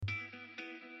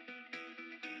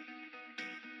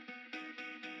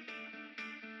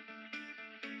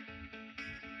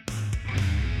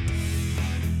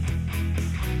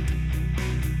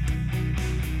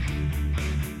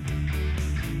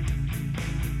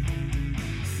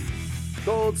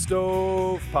Cold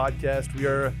Stove Podcast. We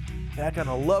are back on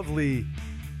a lovely,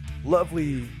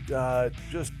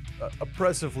 just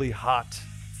oppressively hot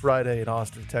Friday in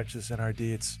Austin, Texas,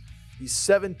 NRD. It's the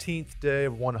 17th day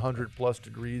of 100 plus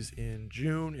degrees in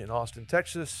June in Austin,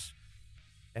 Texas.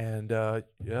 And to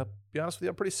be honest with you,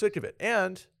 I'm pretty sick of it.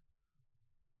 And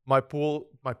both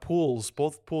pools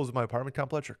of my apartment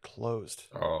complex are closed.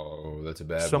 Oh, that's a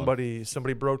bad one.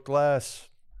 Somebody broke glass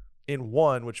in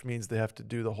one, which means they have to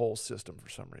do the whole system for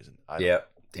some reason.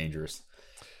 Dangerous.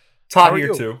 It's hot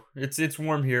here too. It's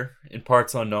warm here in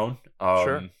parts unknown.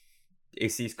 Sure.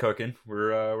 AC's cooking.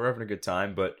 We're having a good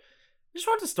time, but I just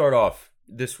wanted to start off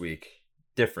this week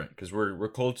different because we're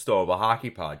Cold Stove, a hockey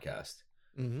podcast.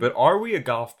 Mm-hmm. But are we a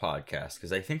golf podcast?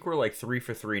 Because I think we're like 3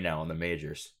 for 3 now on the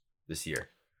majors this year.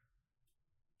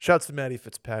 Shouts to Matty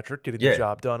Fitzpatrick getting the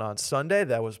job done on Sunday.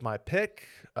 That was my pick.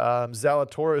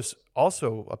 Zalatoris,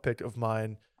 also a pick of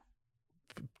mine,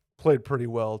 played pretty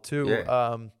well too.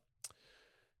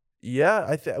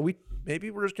 Yeah.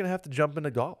 Maybe we're just gonna have to jump into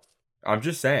golf. I'm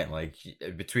just saying, like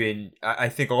I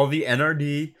think all the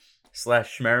NRD /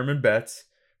 Schmerman bets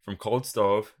from Cold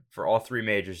Stove for all 3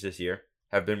 majors this year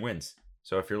have been wins.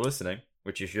 So if you're listening,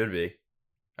 which you should be,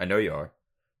 I know you are,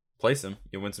 place them.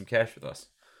 You'll win some cash with us.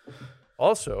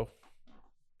 Also,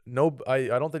 I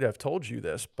don't think I've told you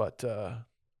this, but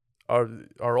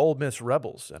our Ole Miss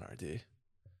Rebels NRD.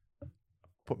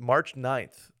 March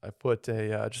 9th, I put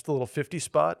just a little 50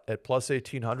 spot at plus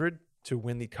 1,800 to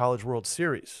win the College World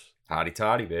Series. Hotty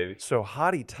toddy, baby. So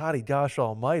hotty toddy, gosh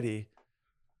almighty,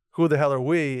 who the hell are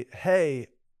we? Hey,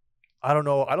 I don't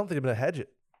know. I don't think I'm gonna hedge it.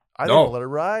 I think I'll let it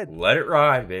ride. Let it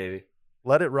ride, baby.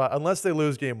 Let it ride, unless they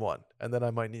lose game 1, and then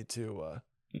I might need to.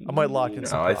 I might lock in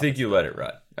some profits. I think you let it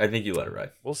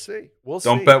ride. We'll see.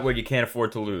 Don't bet what you can't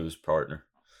afford to lose, partner.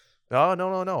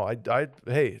 No.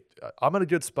 Hey, I'm in a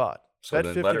good spot. So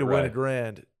bet 50 to win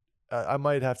 $1,000. I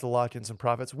might have to lock in some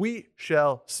profits. We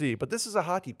shall see. But this is a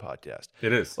hockey podcast.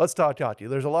 It is. Let's talk hockey.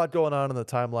 There's a lot going on in the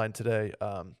timeline today.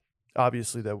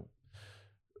 Obviously, that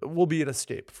will be an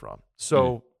escape from.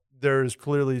 So there's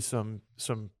clearly some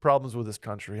problems with this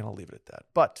country, and I'll leave it at that.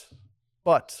 But.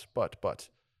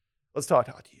 Let's talk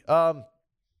hockey.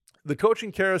 The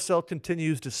coaching carousel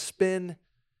continues to spin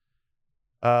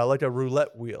like a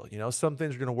roulette wheel. You know, some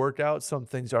things are going to work out, some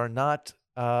things are not.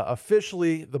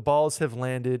 Officially, the balls have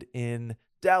landed in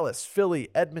Dallas, Philly,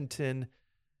 Edmonton,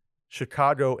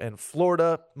 Chicago, and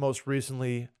Florida. Most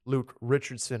recently, Luke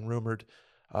Richardson rumored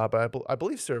by, I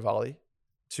believe, Seravalli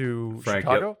to Frank,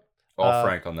 Chicago. Yep. All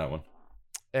Frank on that one.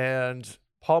 And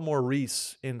Paul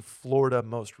Maurice in Florida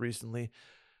most recently.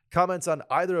 Comments on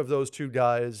either of those two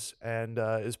guys, and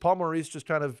is Paul Maurice just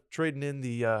kind of trading in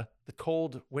the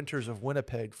cold winters of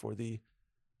Winnipeg for the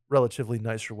relatively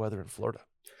nicer weather in Florida?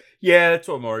 Yeah, that's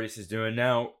what Maurice is doing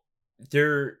now.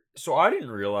 So I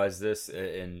didn't realize this,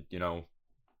 and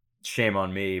shame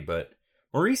on me, but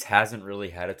Maurice hasn't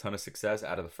really had a ton of success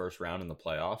out of the first round in the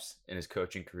playoffs in his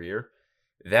coaching career.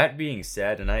 That being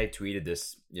said, and I tweeted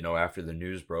this, after the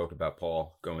news broke about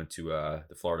Paul going to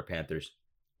the Florida Panthers.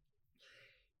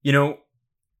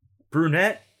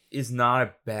 Brunette is not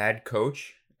a bad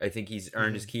coach. I think he's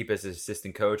earned his keep as an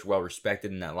assistant coach, well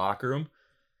respected in that locker room.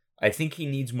 I think he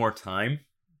needs more time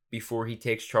before he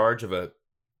takes charge of a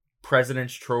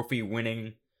President's Trophy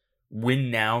winning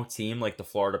win now team like the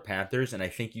Florida Panthers. And I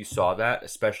think you saw that,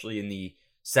 especially in the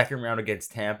second round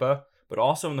against Tampa, but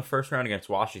also in the first round against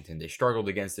Washington. They struggled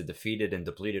against a defeated and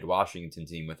depleted Washington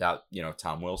team without,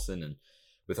 Tom Wilson, and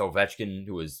with Ovechkin,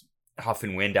 who was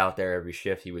huffing wind out there every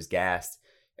shift. He was gassed,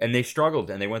 and they struggled,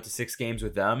 and they went to 6 games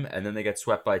with them, and then they got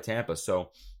swept by Tampa.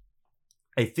 So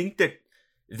I think that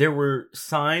there were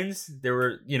signs, there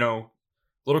were,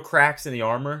 little cracks in the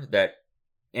armor that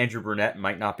Andrew Brunette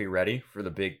might not be ready for the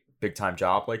big time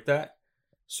job like that.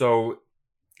 So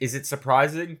is it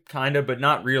surprising? Kind of, but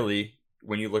not really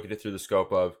when you look at it through the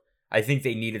scope of, I think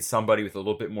they needed somebody with a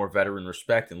little bit more veteran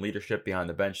respect and leadership behind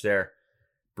the bench there.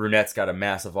 Brunette's got a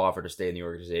massive offer to stay in the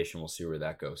organization. We'll see where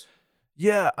that goes.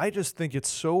 Yeah, I just think it's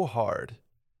so hard,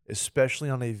 especially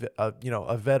on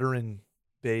a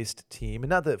veteran-based team. And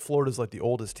not that Florida's like the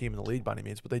oldest team in the league by any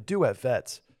means, but they do have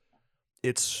vets.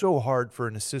 It's so hard for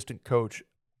an assistant coach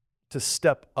to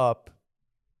step up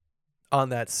on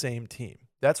that same team.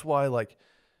 That's why,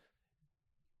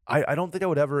 I don't think I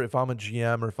would ever, if I'm a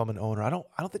GM or if I'm an owner, I don't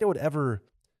think I would ever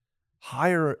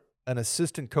hire an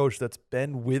assistant coach that's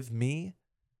been with me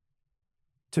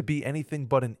to be anything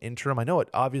but an interim. I know it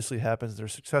obviously happens.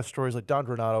 There's success stories like Don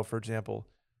Granato, for example,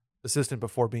 assistant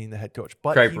before being the head coach.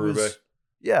 But Craig Berube.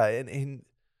 And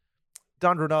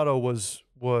Don Granato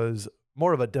was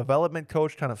more of a development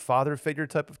coach, kind of father figure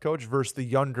type of coach versus the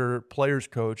younger players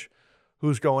coach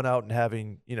who's going out and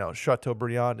having,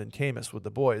 Chateaubriand and Camus with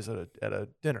the boys at a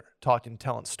dinner, talking,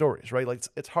 telling stories, right? Like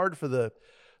it's hard for the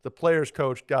players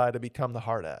coach guy to become the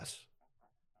hard ass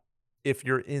if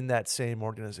you're in that same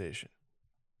organization.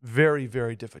 Very,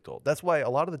 very difficult. That's why a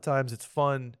lot of the times it's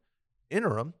fun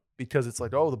interim, because it's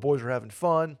like, oh, the boys are having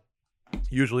fun.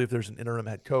 Usually if there's an interim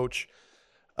head coach,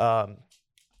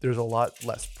 there's a lot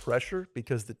less pressure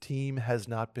because the team has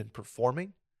not been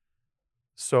performing.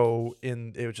 So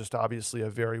it was just obviously a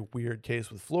very weird case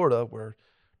with Florida where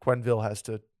Quenneville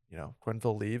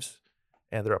Quenneville leaves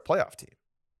and they're a playoff team.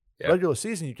 Yeah. Regular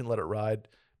season, you can let it ride.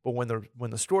 But when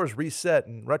the scores reset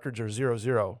and records are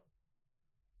 0-0,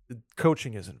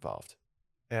 coaching is involved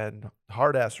and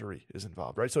hardassery is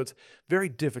involved, right? So it's very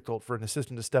difficult for an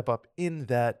assistant to step up in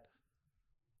that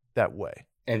way.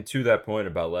 And to that point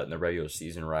about letting the regular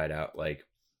season ride out, like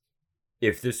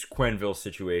if this Quenneville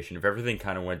situation, if everything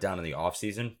kind of went down in the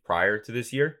offseason prior to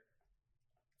this year,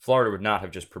 Florida would not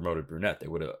have just promoted Brunette. They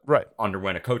would have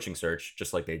underwent a coaching search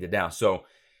just like they did now. So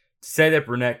to say that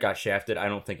Brunette got shafted, I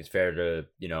don't think it's fair to,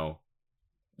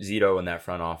 Zito and that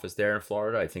front office there in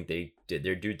Florida. I think they did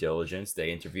their due diligence.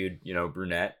 They interviewed,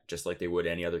 Brunette just like they would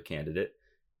any other candidate.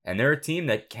 And they're a team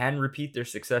that can repeat their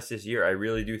success this year. I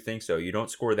really do think so. You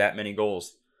don't score that many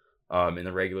goals in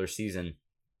the regular season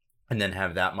and then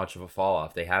have that much of a fall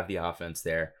off. They have the offense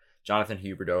there. Jonathan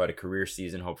Huberdeau had a career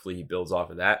season. Hopefully he builds off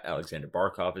of that. Alexander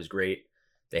Barkov is great.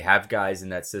 They have guys in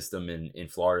that system in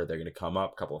Florida. They're going to come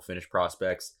up, a couple of Finnish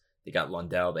prospects. They got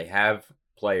Lundell. They have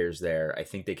players there. I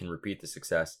think they can repeat the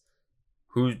success.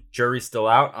 Jury's still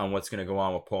out on what's going to go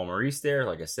on with Paul Maurice there.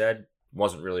 Like I said,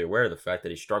 wasn't really aware of the fact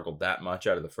that he struggled that much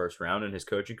out of the first round in his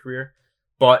coaching career.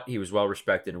 But he was well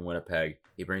respected in Winnipeg.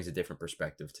 He brings a different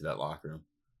perspective to that locker room.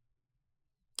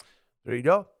 There you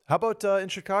go. How about in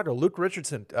Chicago, Luke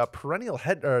Richardson, perennial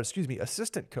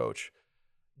assistant coach,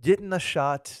 getting a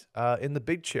shot in the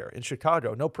big chair in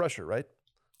Chicago. No pressure, right?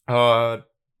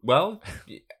 Well,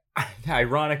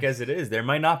 ironic as it is, there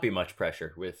might not be much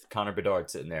pressure with Connor Bedard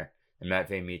sitting there and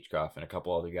Matvei Michkov and a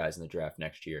couple other guys in the draft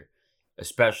next year.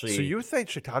 Especially. So you think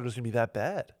Chicago's going to be that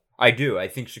bad? I do. I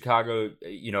think Chicago,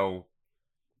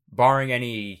 barring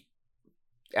any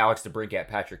Alex DeBrincat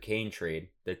Patrick Kane trade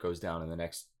that goes down in the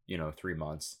next 3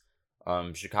 months,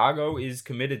 Chicago is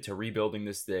committed to rebuilding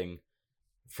this thing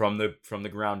from the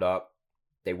ground up.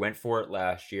 They went for it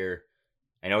last year.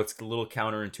 I know it's a little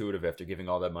counterintuitive after giving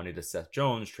all that money to Seth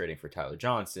Jones, trading for Tyler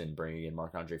Johnson, bringing in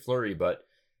Marc-Andre Fleury, but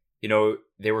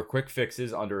they were quick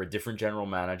fixes under a different general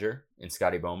manager in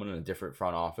Scotty Bowman and a different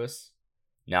front office.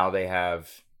 Now they have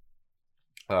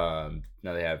Kyle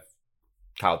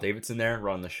Davidson there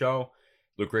running the show.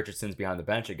 Luke Richardson's behind the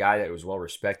bench, a guy that was well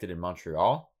respected in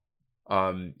Montreal.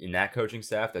 In that coaching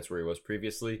staff, that's where he was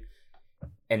previously.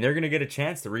 And they're going to get a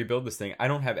chance to rebuild this thing. I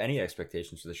don't have any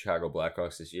expectations for the Chicago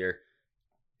Blackhawks this year.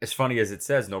 As funny as it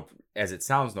sounds,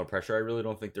 no pressure. I really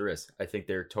don't think there is. I think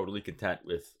they're totally content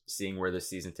with seeing where this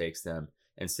season takes them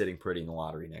and sitting pretty in the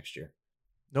lottery next year.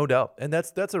 No doubt. And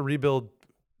that's a rebuild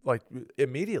like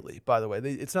immediately, by the way.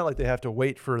 It's not like they have to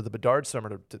wait for the Bedard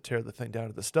summer to tear the thing down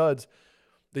to the studs.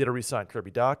 They got to re-sign Kirby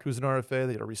Dach, who's an RFA.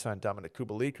 They got to re-sign Dominic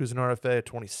Kubalik, who's an RFA, a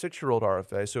 26-year-old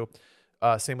RFA. So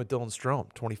same with Dylan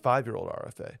Strome, 25-year-old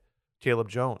RFA. Caleb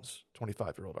Jones,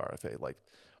 25-year-old RFA. Like,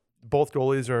 both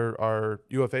goalies are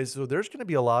UFAs, so there's going to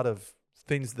be a lot of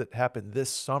things that happen this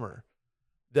summer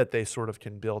that they sort of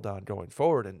can build on going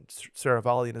forward. And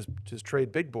Saravalli and his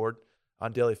trade big board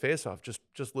on Daily Faceoff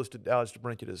just listed Alex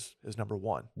DeBrincat as number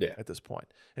one at this point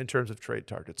in terms of trade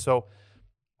targets. So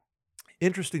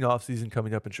interesting offseason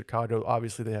coming up in Chicago.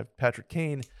 Obviously, they have Patrick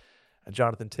Kane and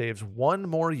Jonathan Toews one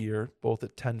more year, both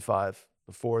at 10-5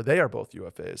 before they are both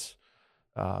UFAs.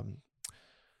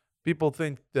 People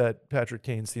think that Patrick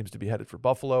Kane seems to be headed for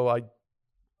Buffalo.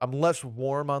 I'm less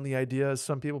warm on the idea as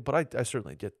some people, but I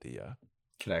certainly get the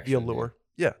connection, the allure.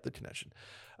 Yeah, the connection.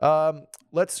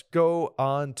 Let's go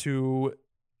on to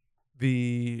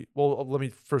let me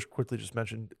first quickly just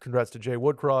mention congrats to Jay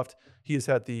Woodcroft. He has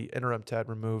had the interim tag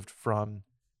removed from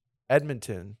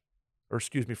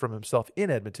from himself in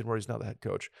Edmonton, where he's now the head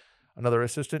coach. Another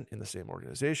assistant in the same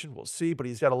organization. We'll see, but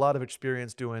he's got a lot of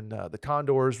experience doing the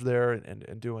Condors there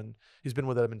and he's been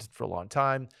with Edmonton for a long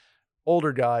time.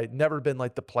 Older guy, never been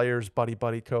like the players' buddy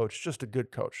coach, just a good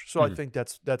coach. So I think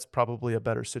that's probably a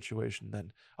better situation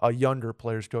than a younger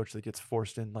players coach that gets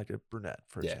forced in like a Brunette,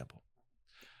 for example.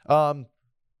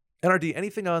 NRD,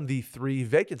 anything on the 3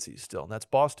 vacancies still? And that's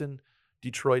Boston,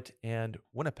 Detroit, and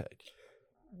Winnipeg.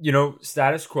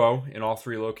 Status quo in all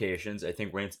 3 locations. I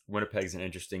think Winnipeg's an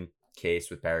interesting case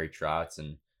with Barry Trotz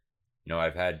and,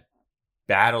 I've had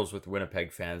battles with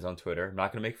Winnipeg fans on Twitter. I'm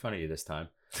not going to make fun of you this time.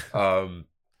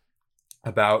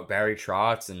 About Barry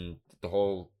Trotz and the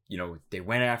whole, they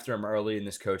went after him early in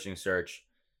this coaching search.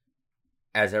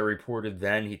 As I reported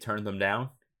then, he turned them down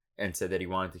and said that he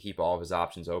wanted to keep all of his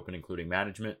options open, including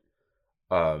management.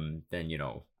 Then,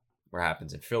 what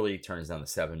happens in Philly, turns down the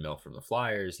 $7 million from the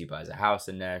Flyers. He buys a house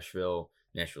in Nashville.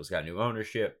 Nashville's got new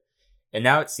ownership. And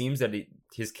now it seems that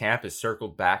his camp is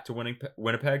circled back to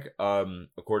Winnipeg,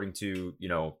 according to,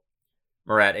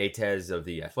 Murat Ates of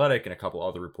The Athletic and a couple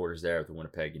other reporters there at the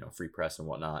Winnipeg, Free Press and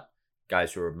whatnot,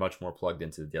 guys who are much more plugged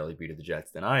into the daily beat of the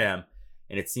Jets than I am.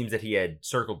 And it seems that he had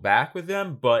circled back with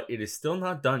them, but it is still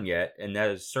not done yet. And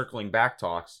those circling back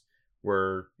talks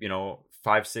were,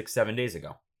 5, 6, 7 days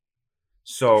ago.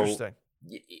 So Interesting.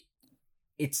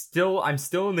 I'm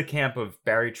still in the camp of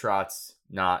Barry Trotz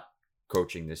not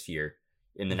coaching this year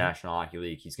in the National Hockey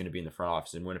League. He's going to be in the front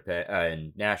office in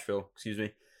in Nashville, excuse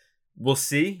me. We'll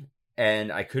see.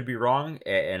 And I could be wrong.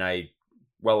 And I'm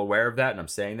well aware of that. And I'm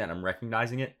saying that, and I'm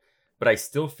recognizing it. But I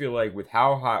still feel like with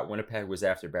how hot Winnipeg was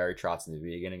after Barry Trotz in the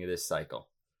beginning of this cycle,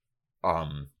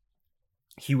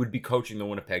 he would be coaching the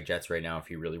Winnipeg Jets right now if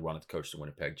he really wanted to coach the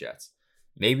Winnipeg Jets.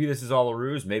 Maybe this is all a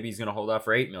ruse. Maybe he's going to hold out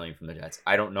for $8 million from the Jets.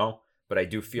 I don't know. But I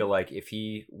do feel like if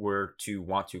he were to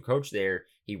want to coach there,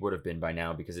 he would have been by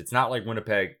now, because it's not like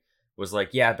Winnipeg was like,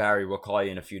 yeah, Barry, we'll call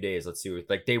you in a few days. Let's see what,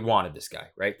 like, they wanted this guy,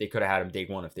 right? They could have had him day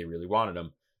one if they really wanted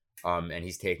him. And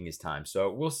he's taking his time.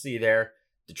 So we'll see there.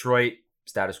 Detroit,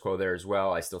 status quo there as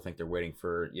well. I still think they're waiting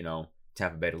for,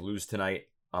 Tampa Bay to lose tonight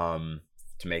to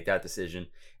make that decision.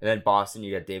 And then Boston,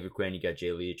 you got David Quinn, you got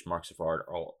Jay Leach, Mark Savard,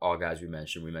 all guys we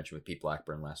mentioned. We mentioned with Pete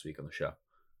Blackburn last week on the show.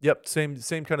 Yep, same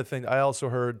kind of thing. I also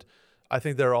heard, I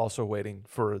think they're also waiting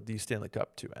for the Stanley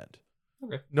Cup to end.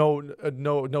 Okay.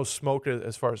 No smoke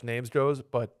as far as names goes,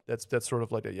 but that's sort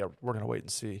of like we're gonna wait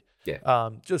and see. Yeah.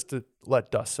 Just to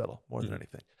let dust settle more than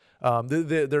anything.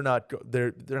 They're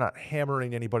not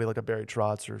hammering anybody like a Barry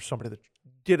Trotz or somebody that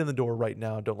get in the door right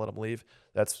now and don't let them leave.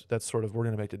 That's sort of, we're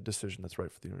gonna make a decision that's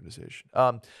right for the organization.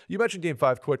 You mentioned Game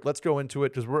 5 quick. Let's go into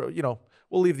it because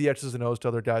we'll leave the X's and O's to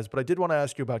other guys, but I did want to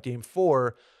ask you about Game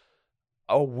 4.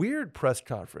 A weird press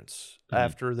conference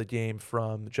after the game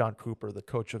from John Cooper, the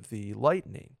coach of the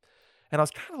Lightning. And I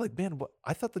was kind of like, man,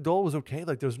 I thought the goal was okay.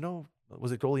 Like, was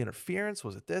it goalie interference?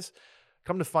 Was it this?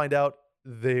 Come to find out,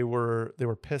 they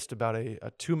were pissed about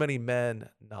a too many men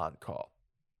non-call.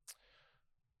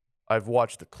 I've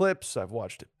watched the clips. I've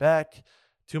watched it back.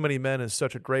 Too many men is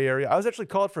such a gray area. I was actually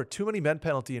called for a too many men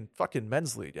penalty in fucking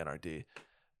men's league, NRD,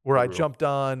 where I jumped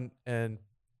on and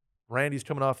Randy's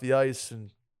coming off the ice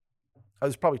and I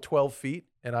was probably 12 feet,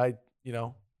 and I,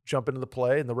 jump into the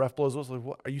play, and the ref blows. I was like,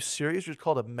 "What? Are you serious? You just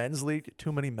called a men's league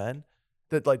too many men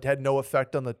that had no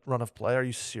effect on the run of play? Are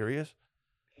you serious?"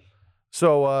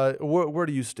 So, where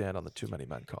do you stand on the too many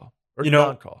men call or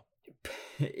non-call?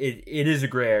 It is a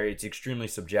gray area. It's extremely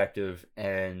subjective.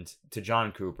 And to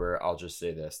John Cooper, I'll just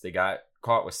say this: they got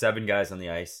caught with 7 guys on the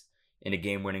ice in a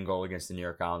game-winning goal against the New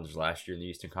York Islanders last year in the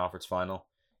Eastern Conference Final,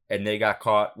 and they got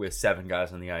caught with 7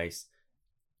 guys on the ice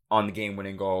on the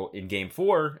game-winning goal in Game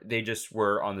 4. They just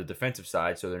were on the defensive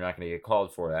side, so they're not going to get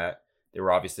called for that. They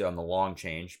were obviously on the long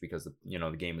change because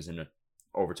the game was in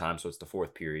overtime, so it's the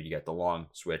 4th period. You got the long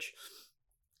switch,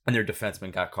 and their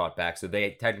defenseman got caught back, so they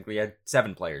technically had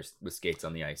 7 players with skates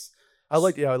on the ice. I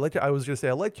was going to say,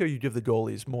 I like how you give the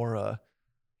goalies more.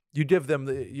 You give them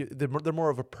they're more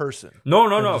of a person.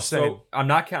 No. So I'm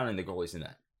not counting the goalies in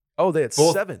that. Oh, they had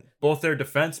 7. Both their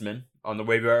defensemen on the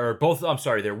way, or both, I'm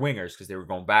sorry, their wingers, because they were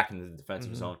going back into the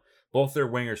defensive zone. Both their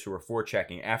wingers who were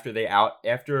forechecking after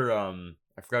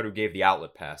I forgot who gave the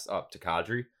outlet pass up to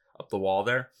Kadri, up the wall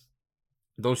there.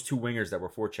 Those 2 wingers that were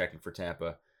forechecking for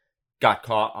Tampa got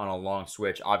caught on a long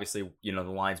switch. Obviously, the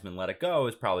linesman let it go.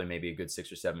 It's probably maybe a good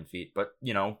 6 or 7 feet. But,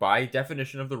 by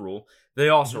definition of the rule, they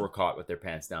also were caught with their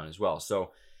pants down as well.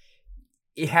 So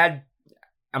I'm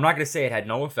not going to say it had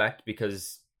no effect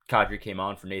because Kadri came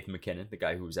on for Nathan McKinnon, the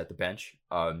guy who was at the bench.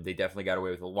 They definitely got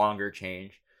away with a longer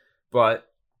change,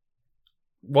 but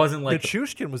wasn't like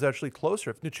Nichushkin was actually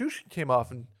closer. If Nichushkin came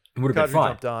off and Kadri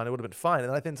jumped on, it would have been fine.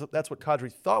 And I think that's what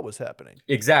Kadri thought was happening.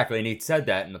 Exactly, and he said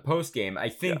that in the post game. I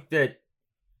think that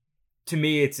to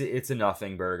me, it's a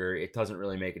nothing burger. It doesn't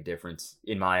really make a difference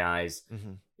in my eyes.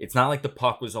 It's not like the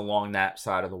puck was along that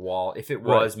side of the wall. If it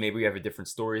was, maybe we have a different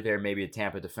story there. Maybe a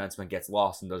Tampa defenseman gets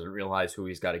lost and doesn't realize who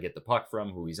he's got to get the puck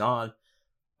from, who he's on.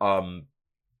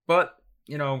 But,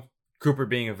 Cooper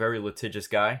being a very litigious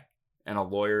guy and a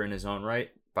lawyer in his own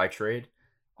right by trade,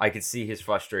 I could see his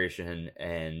frustration,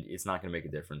 and it's not going to make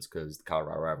a difference because the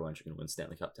Colorado Avalanche are going to win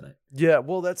Stanley Cup tonight. Yeah,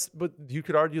 well, but you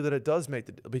could argue that it does make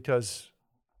because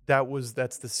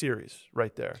that's the series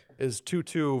right there is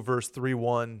 2-2 versus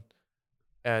 3-1,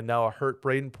 and now a hurt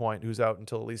Braden Point, who's out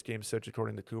until at least game 6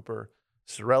 according to Cooper.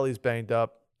 Cirelli's banged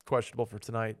up, questionable for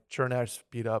tonight. Chernash's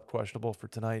beat up, questionable for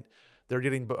tonight. They're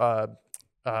getting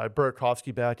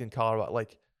Burakovsky back in Colorado.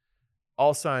 Like,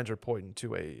 all signs are pointing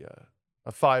to a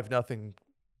 5-0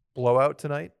 blowout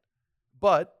tonight,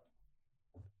 but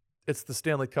it's the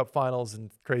Stanley Cup Finals and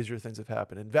crazier things have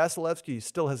happened. And Vasilevsky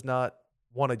still has not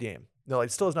won a game. No,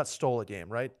 like still has not stole a game,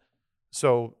 right?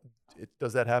 So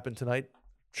does that happen tonight?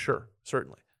 Sure,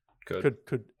 certainly.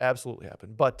 Could absolutely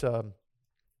happen. But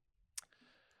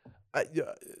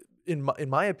in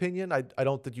my opinion, I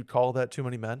don't think you'd call that too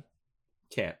many men.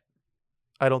 Can't.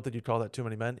 I don't think you'd call that too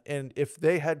many men. And if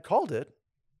they had called it,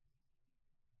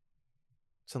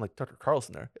 sound like Tucker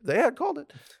Carlson there. If they had called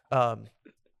it, I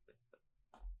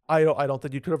don't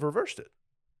think you could have reversed it.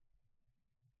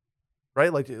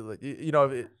 Right? Like you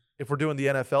know, if we're doing the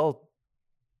NFL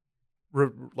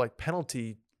like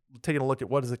penalty, taking a look at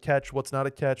what is a catch, what's not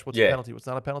a catch, what's a penalty, what's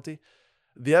not a penalty.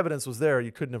 The evidence was there.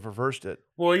 You couldn't have reversed it.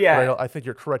 Well, yeah. But I think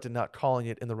you're correct in not calling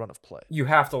it in the run of play. You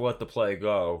have to let the play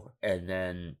go, and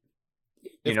then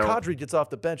if Kadri gets off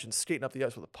the bench and skating up the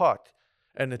ice with a puck,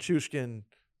 and Nichushkin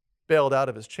bailed out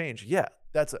of his change, yeah,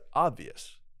 that's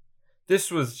obvious.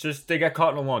 This was just they got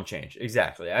caught in a long change.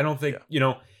 Exactly. I don't think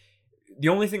the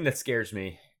only thing that scares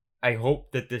me. I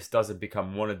hope that this doesn't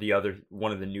become one of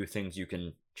the new things you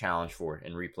can challenge for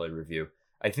in replay review.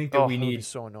 I think that we need. Be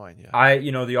so annoying. Yeah.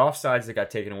 The offsides that got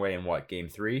taken away in game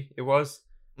 3 it was.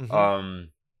 Mm-hmm.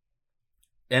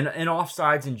 And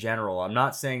offsides in general. I'm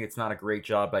not saying it's not a great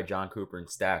job by John Cooper and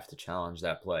staff to challenge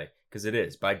that play because it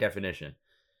is by definition.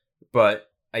 But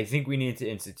I think we need to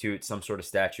institute some sort of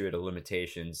statute of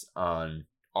limitations on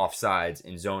offsides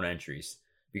and zone entries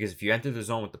because if you enter the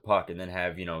zone with the puck and then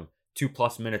have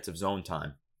 2+ minutes of zone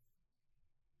time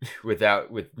with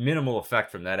minimal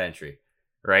effect from that entry,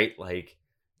 right? Like,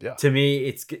 to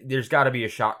me, there's got to be a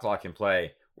shot clock in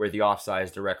play where the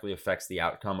offsides directly affects the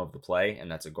outcome of the play,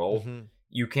 and that's a goal. Mm-hmm.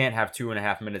 You can't have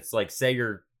 2.5 minutes. Like, say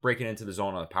you're breaking into the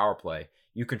zone on the power play,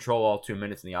 you control all 2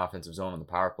 minutes in the offensive zone on the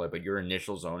power play, but your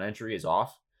initial zone entry is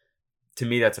off. To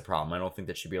me, that's a problem. I don't think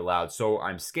that should be allowed. So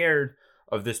I'm scared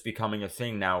of this becoming a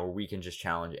thing now where we can just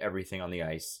challenge everything on the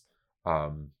ice.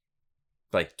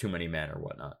 Like too many men or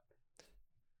whatnot.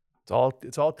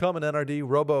 It's all coming. NRD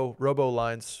robo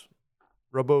lines,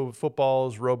 robo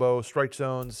footballs, robo strike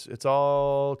zones. It's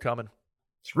all coming.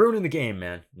 It's ruining the game,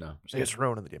 man. No, it's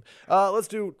ruining the game. Let's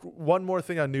do one more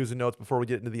thing on news and notes before we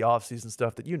get into the offseason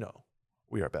stuff that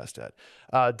we are best at.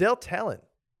 Dale Talon,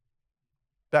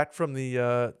 back from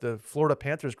the Florida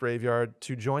Panthers graveyard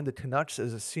to join the Canucks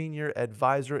as a senior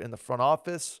advisor in the front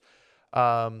office.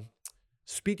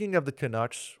 Speaking of the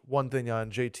Canucks, one thing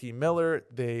on JT Miller,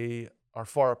 they are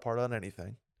far apart on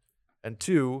anything. And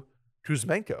 2,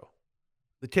 Kuzmenko,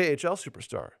 the KHL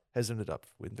superstar, has ended up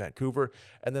with Vancouver.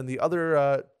 And then the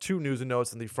other 2 news and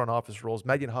notes in the front office roles,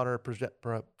 Megan Hunter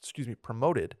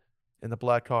promoted in the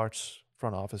Blackhawks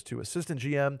front office to assistant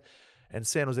GM, and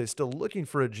San Jose still looking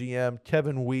for a GM.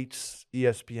 Kevin Wheat's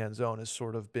ESPN Zone has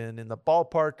sort of been in the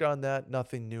ballpark on that.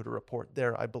 Nothing new to report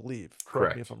there, I believe.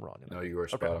 Correct me if I'm wrong. No, you are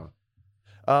spot on.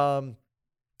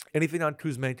 Anything on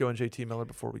Kuzmenko and JT Miller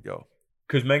before we go?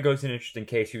 Kuzmenko's an interesting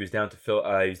case. He was down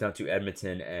to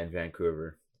Edmonton and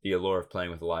Vancouver. The allure of playing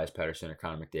with Elias Pettersson or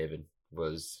Connor McDavid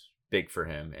was big for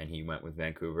him, and he went with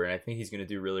Vancouver. And I think he's going to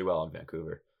do really well in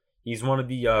Vancouver. He's one of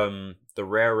the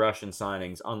rare Russian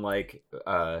signings, unlike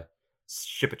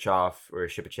Shipachev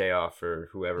or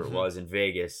whoever it was in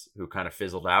Vegas, who kind of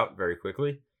fizzled out very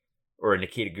quickly, or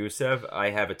Nikita Gusev. I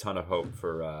have a ton of hope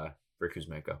for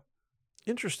Kuzmenko.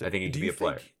 Interesting. I think he could be a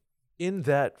player. In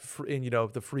that,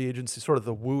 the free agency, sort of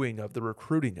the wooing of the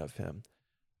recruiting of him,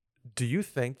 do you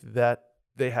think that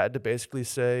they had to basically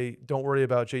say, don't worry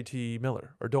about JT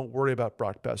Miller, or don't worry about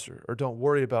Brock Besser, or don't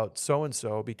worry about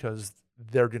so-and-so because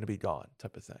they're going to be gone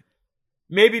type of thing?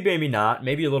 Maybe, maybe not.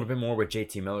 Maybe a little bit more with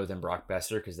JT Miller than Brock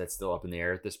Besser because that's still up in the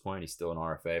air at this point. He's still an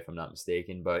RFA, if I'm not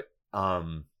mistaken. But,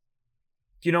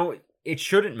 it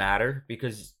shouldn't matter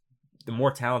because the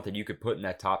more talented you could put in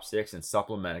that top 6 and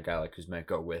supplement a guy like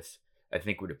Kuzmenko with, I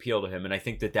think would appeal to him. And I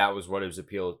think that was what his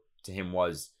appeal to him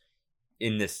was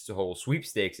in this whole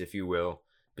sweepstakes, if you will,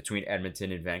 between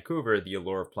Edmonton and Vancouver, the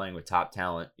allure of playing with top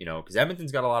talent, because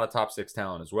Edmonton's got a lot of top 6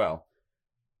 talent as well,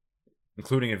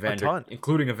 including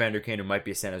Evander Kane, who might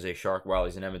be a San Jose Shark while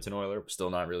he's an Edmonton Oiler. We're still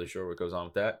not really sure what goes on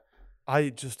with that.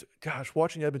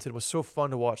 watching Edmonton was so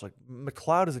fun to watch. Like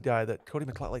McLeod is a guy that Cody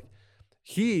McLeod, like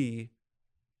he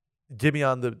did me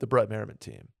on the Brett Merriman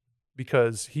team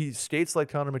because he skates like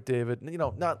Connor McDavid. You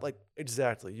know, not like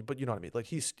exactly, but you know what I mean. Like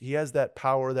he has that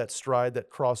power, that stride,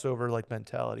 that crossover like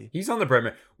mentality. He's on the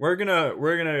Brett. We're gonna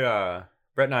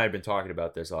Brett and I have been talking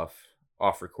about this off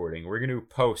recording. We're gonna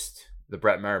post the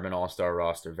Brett Merriman All-Star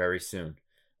roster very soon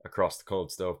across the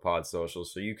Cold Stove Pod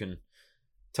socials, so you can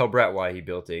tell Brett why he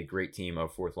built a great team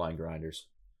of fourth line grinders.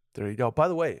 There you go. By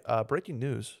the way, breaking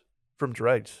news from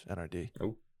Dregs NRD.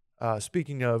 Oh.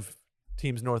 Speaking of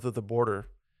teams north of the border,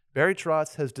 Barry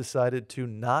Trotz has decided to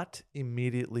not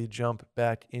immediately jump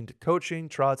back into coaching.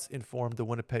 Trotz informed the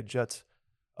Winnipeg Jets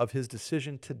of his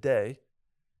decision today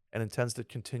and intends to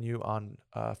continue on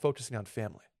focusing on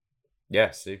family.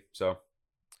 Yeah, see? So,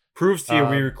 proves to you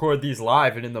we record these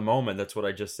live and in the moment. That's what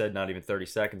I just said not even 30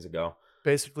 seconds ago.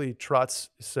 Basically, Trotz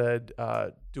said,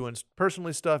 doing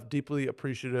personally stuff, deeply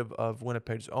appreciative of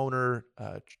Winnipeg's owner,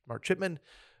 Mark Chipman,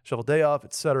 Shovel Dayoff,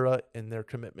 etc., in their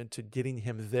commitment to getting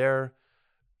him there.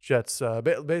 Jets,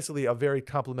 basically a very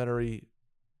complimentary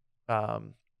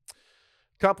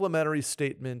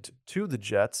statement to the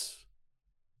Jets,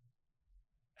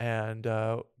 and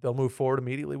they'll move forward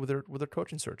immediately with their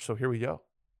coaching search. So here we go.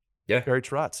 Yeah, Barry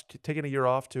Trotz taking a year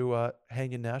off to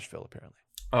hang in Nashville,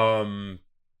 apparently.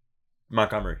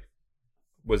 Montgomery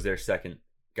was their second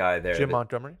guy there. Jim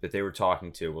Montgomery that they were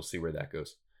talking to. We'll see where that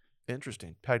goes.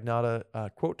 Interesting. Pagnotta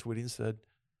quote tweeting said,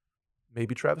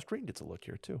 maybe Travis Green gets a look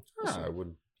here too. I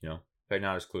wouldn't.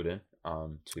 Pagnotta's clued in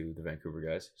to the Vancouver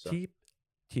guys. So.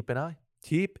 Keep an eye.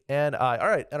 Keep an eye. All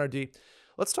right, NRD.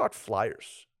 Let's talk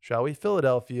Flyers, shall we?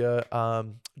 Philadelphia.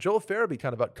 Joel Farabee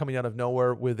kind of coming out of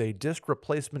nowhere with a disc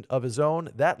replacement of his own.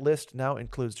 That list now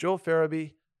includes Joel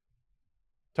Farabee,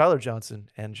 Tyler Johnson,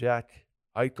 and Jack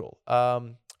Eichel.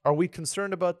 Are we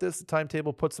concerned about this? The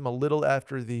timetable puts him a little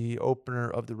after the opener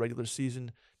of the regular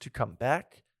season to come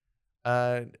back.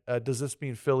 Does this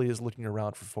mean Philly is looking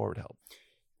around for forward help?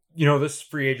 This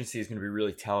free agency is going to be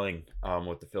really telling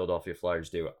what the Philadelphia Flyers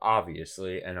do.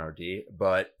 Obviously, NRD,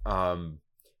 but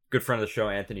good friend of the show,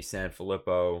 Anthony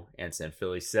Sanfilippo and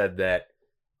Sanphilly, said that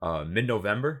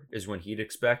mid-November is when he'd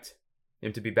expect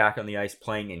him to be back on the ice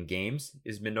playing in games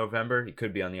is mid-November. He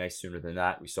could be on the ice sooner than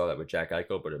that. We saw that with Jack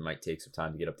Eichel, but it might take some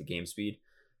time to get up to game speed.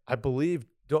 I believe,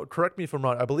 correct me if I'm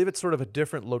wrong, I believe it's sort of a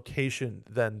different location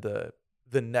than the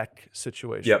neck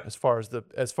situation. Yep. as far as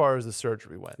the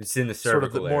surgery went. It's in the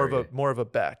cervical area. more of a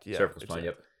back. Yeah. Cervical spine,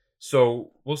 yep.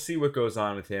 So we'll see what goes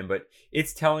on with him, but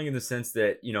it's telling in the sense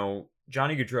that,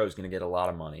 Johnny Gaudreau is going to get a lot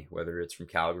of money, whether it's from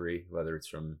Calgary, whether it's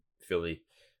from Philly,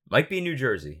 might be New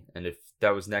Jersey. And if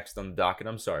that was next on the docket,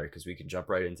 I'm sorry, because we can jump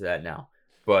right into that now.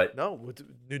 But no, with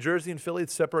New Jersey and Philly,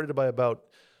 it's separated by about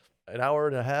an hour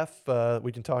and a half.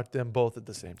 We can talk to them both at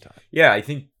the same time. Yeah, I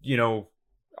think,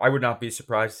 I would not be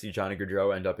surprised to see Johnny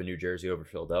Gaudreau end up in New Jersey over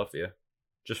Philadelphia.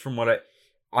 Just from what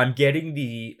I'm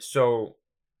getting so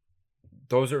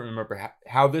those that remember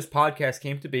how this podcast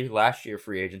came to be last year,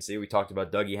 free agency, we talked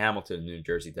about Dougie Hamilton, New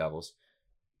Jersey Devils.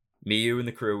 Me, you, and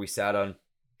the crew, we sat on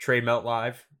Trade Melt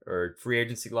Live or Free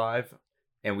Agency Live,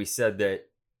 and we said that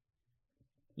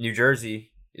New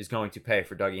Jersey is going to pay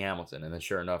for Dougie Hamilton. And then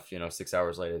sure enough, 6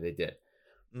 hours later, they did.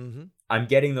 Mm-hmm. I'm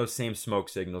getting those same smoke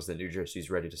signals that New Jersey's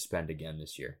ready to spend again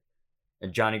this year.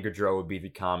 And Johnny Gaudreau would be the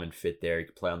common fit there. He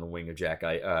could play on the wing of Jack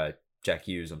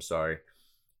Hughes,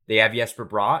 They have Jesper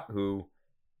Bratt, who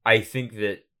I think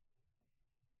that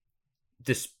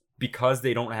because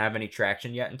they don't have any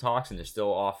traction yet in talks and they're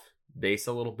still off base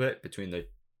a little bit between the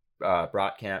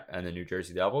Bratt camp and the New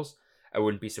Jersey Devils, I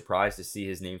wouldn't be surprised to see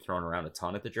his name thrown around a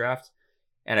ton at the draft.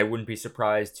 And I wouldn't be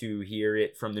surprised to hear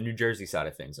it from the New Jersey side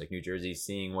of things. Like New Jersey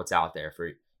seeing what's out there for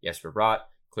Jesper Bratt,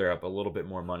 clear up a little bit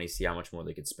more money, see how much more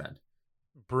they could spend.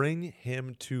 Bring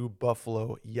him to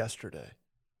Buffalo yesterday.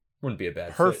 Wouldn't be a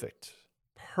bad Perfect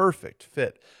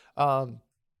fit.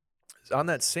 On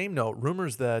that same note,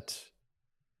 rumors that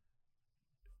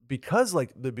because of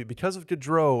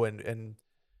Gaudreau and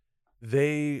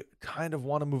they kind of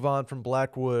want to move on from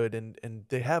Blackwood and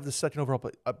they have the second overall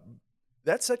pick.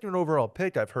 That second overall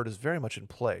pick I've heard is very much in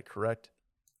play, correct?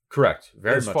 Correct.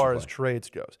 Very much as far as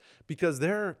trades goes. Because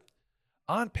they're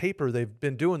on paper, they've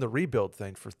been doing the rebuild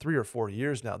thing for 3 or 4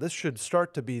 years now. This should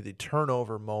start to be the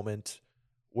turnover moment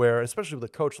where, especially with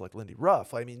a coach like Lindy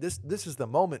Ruff, I mean, this is the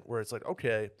moment where it's like,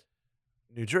 okay,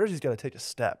 New Jersey's got to take a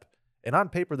step. And on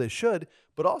paper they should,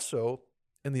 but also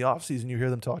in the offseason you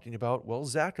hear them talking about, well,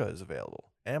 Zacha is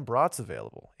available, and Bratt's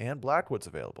available, and Blackwood's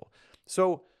available.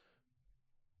 So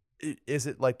is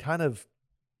it like kind of,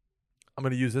 I'm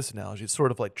going to use this analogy, it's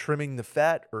sort of like trimming the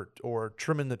fat or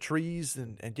trimming the trees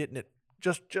and getting it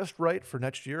just right for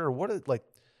next year, or what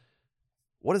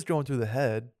is going through the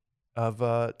head of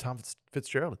Tom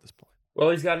Fitzgerald at this point?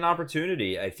 Well, he's got an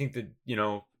opportunity. I think that,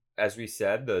 as we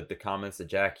said, the comments that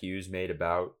Jack Hughes made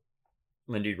about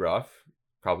Lindy Ruff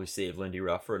probably save Lindy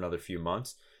Ruff for another few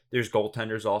months. There's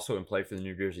goaltenders also in play for the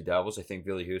New Jersey Devils. I think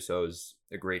Ville Husso is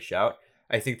a great shout.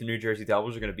 I think the New Jersey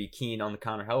Devils are going to be keen on the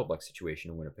Connor Hellebuyck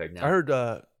situation in Winnipeg now. I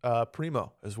heard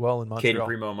Primo as well in Montreal. Caden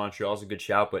Primo in Montreal is a good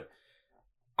shout, but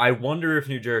I wonder if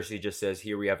New Jersey just says,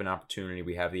 here we have an opportunity,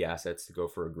 we have the assets to go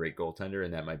for a great goaltender,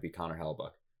 and that might be Connor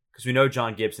Hellebuyck. Because we know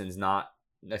John Gibson's not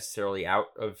necessarily out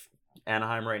of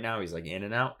Anaheim right now. He's like in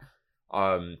and out.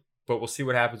 But we'll see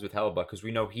what happens with Hellebuyck, because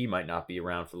we know he might not be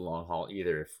around for the long haul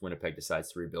either if Winnipeg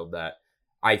decides to rebuild that.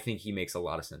 I think he makes a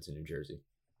lot of sense in New Jersey.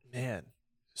 Man,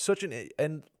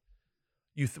 and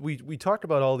we talked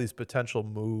about all these potential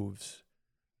moves.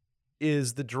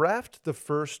 Is the draft the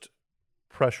first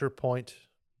pressure point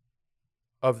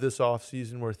of this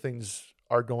offseason where things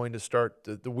are going to start,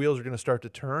 the wheels are going to start to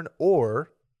turn, or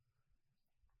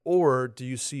do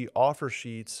you see offer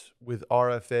sheets with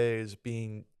RFAs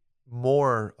being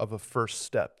more of a first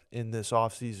step in this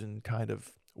offseason kind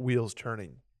of wheels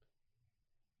turning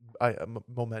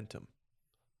momentum?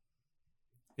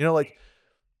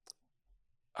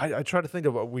 I try to think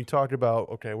of what we talked about.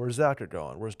 Okay, where's Zacher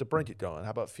going? Where's DeBrincat going? How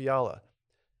about Fiala?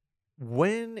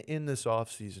 When in this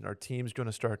offseason are teams going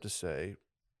to start to say,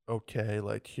 okay,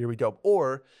 here we go?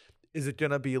 Or is it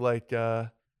going to be like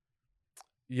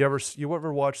you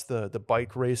ever watch the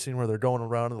bike racing where they're going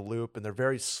around in the loop and they're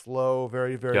very slow,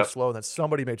 very, very slow, and then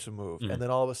somebody makes a move, and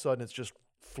then all of a sudden it's just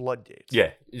floodgates.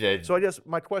 Yeah. So I guess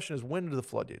my question is, when do the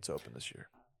floodgates open this year?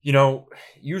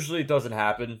 Usually it doesn't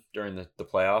happen during the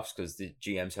playoffs because the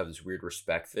GMs have this weird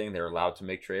respect thing. They're allowed to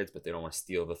make trades, but they don't want to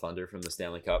steal the thunder from the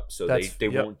Stanley Cup. So they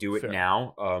won't do it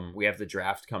now. We have the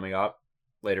draft coming up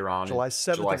later on. July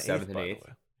 7th and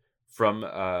 8th. From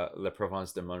La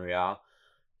Province de Montréal,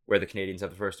 where the Canadiens have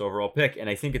the first overall pick. And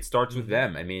I think it starts with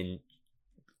them. I mean,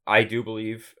 I do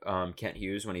believe Kent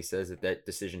Hughes when he says that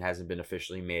decision hasn't been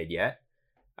officially made yet.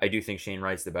 I do think Shane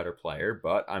Wright's the better player,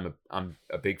 but I'm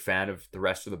a big fan of the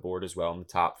rest of the board as well in the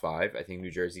top 5. I think New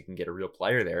Jersey can get a real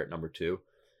player there at number 2.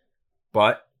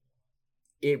 But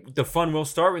the fun will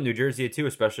start with New Jersey at 2,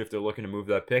 especially if they're looking to move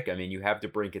that pick. I mean, you have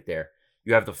DeBrincat there.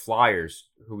 You have the Flyers,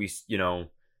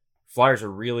 Flyers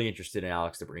are really interested in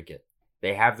Alex DeBrincat.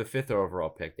 They have the 5th overall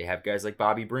pick. They have guys like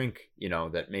Bobby Brink,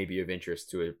 that may be of interest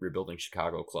to a rebuilding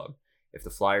Chicago club. If the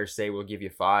Flyers say we'll give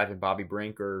you 5 and Bobby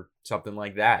Brink or something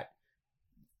like that,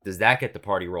 does that get the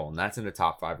party rolling? That's in the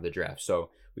top 5 of the draft.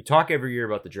 So we talk every year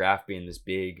about the draft being this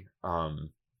big,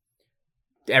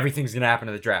 everything's going to happen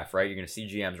in the draft, right? You're going to see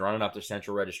GMs running up their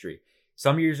central registry.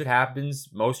 Some years it happens.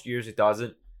 Most years it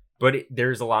doesn't. But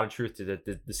there's a lot of truth to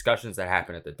the discussions that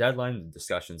happen at the deadline. The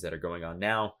discussions that are going on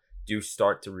now do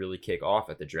start to really kick off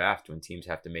at the draft when teams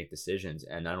have to make decisions.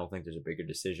 And I don't think there's a bigger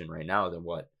decision right now than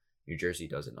what New Jersey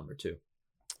does at number 2.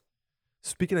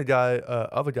 Speaking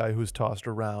of a guy who's tossed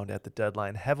around at the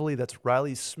deadline heavily, that's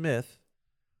Riley Smith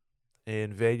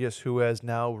in Vegas, who has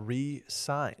now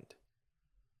re-signed.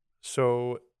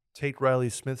 So take Riley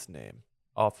Smith's name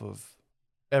off of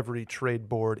every trade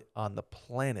board on the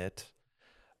planet.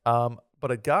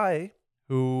 But a guy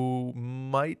who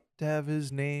might have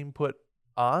his name put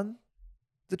on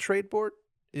the trade board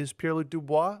is Pierre-Luc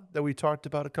Dubois, that we talked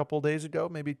about a couple of days ago,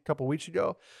 maybe a couple of weeks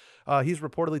ago. He's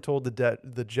reportedly told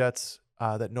the Jets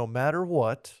that no matter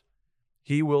what,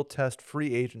 he will test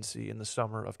free agency in the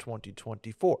summer of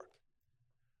 2024.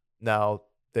 Now,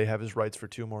 they have his rights for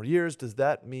 2 more years. Does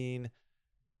that mean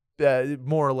that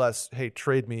more or less, hey,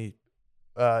 trade me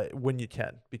when you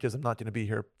can, because I'm not going to be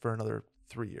here for another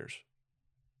 3 years?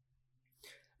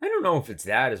 I don't know if it's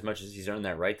that as much as he's earned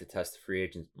that right to test the free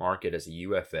agent market as a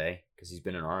UFA, because he's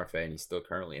been an RFA and he's still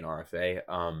currently an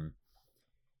RFA.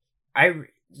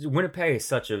 Winnipeg is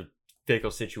such a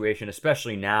fickle situation,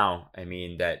 especially now. I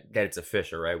mean, that it's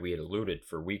official, right? We had alluded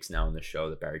for weeks now in the show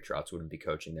that Barry Trotz wouldn't be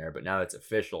coaching there, but now that's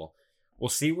official. We'll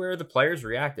see where the players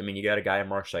react. I mean, you got a guy in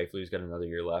Mark Scheifele who's got another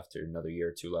year left, or another year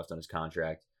or 2 left on his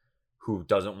contract, who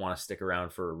doesn't want to stick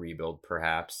around for a rebuild,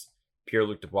 perhaps.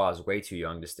 Pierre-Luc Dubois is way too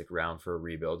young to stick around for a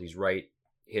rebuild. He's right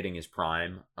hitting his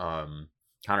prime. Connor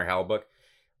Hellebuyck.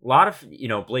 A lot of,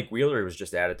 Blake Wheeler was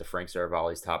just added to Frank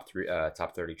Saravalli's top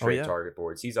 30 trade target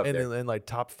boards. He's up there. In like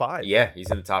top 5. Yeah, he's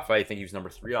in the top 5. I think he was number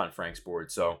 3 on Frank's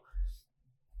board. So,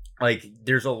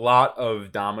 there's a lot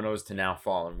of dominoes to now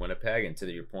fall in Winnipeg. And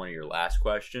to your point of your last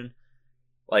question,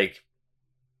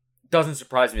 doesn't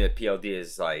surprise me that PLD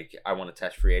is I want to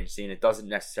test free agency. And it doesn't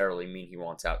necessarily mean he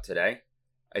wants out today.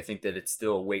 I think that it's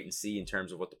still a wait and see in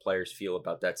terms of what the players feel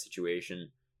about that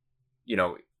situation,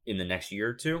 in the next year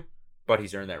or two. But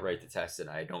he's earned that right to test, and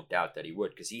I don't doubt that he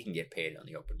would because he can get paid on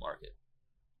the open market.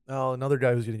 Oh, another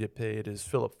guy who's going to get paid is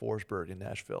Philip Forsberg in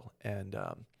Nashville. And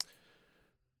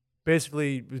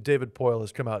basically, David Poyle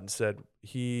has come out and said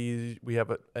we have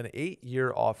an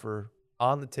 8-year offer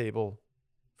on the table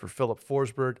for Philip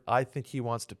Forsberg. I think he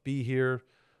wants to be here.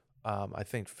 I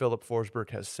think Philip Forsberg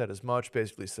has said as much,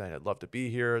 basically saying, I'd love to be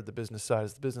here. The business side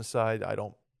is the business side.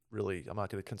 I'm not going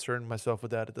to concern myself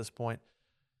with that at this point.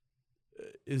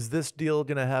 Is this deal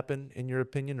going to happen, in your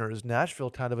opinion, or is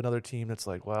Nashville kind of another team that's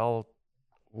like, well,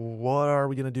 what are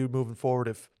we going to do moving forward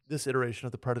if this iteration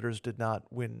of the Predators did not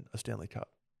win a Stanley Cup?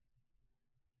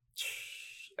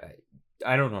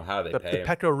 I don't know how they pay the him.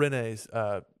 Pekka Rinne's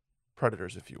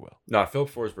Predators, if you will. No, Phil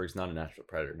Forsberg's not a Nashville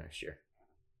Predator next year.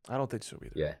 I don't think so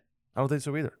either. Yeah. I don't think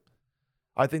so either.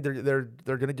 I think they're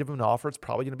going to give him an offer. It's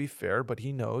probably going to be fair, but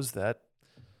he knows that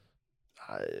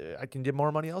I can get more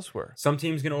money elsewhere. Some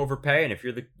team's going to overpay, and if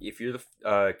you're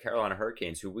the Carolina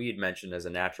Hurricanes, who we had mentioned as a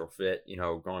natural fit,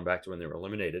 going back to when they were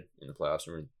eliminated in the playoffs,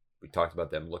 and we talked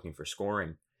about them looking for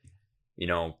scoring.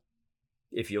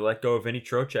 If you let go of Vinny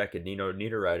Trocheck and Nino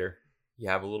Niederreiter, you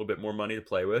have a little bit more money to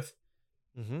play with.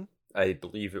 Mm-hmm. I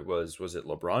believe it was it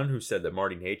LeBron who said that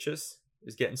Marty Necas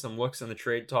is getting some looks in the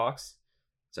trade talks.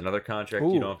 It's another contract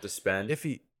you don't have to spend.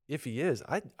 If he is,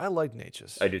 I like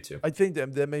Necas. I do too. I think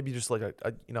that may be just like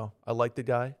I like the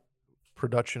guy,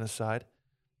 production aside,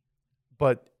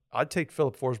 but I'd take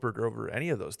Philip Forsberg over any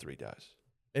of those three guys,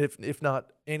 if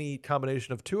not any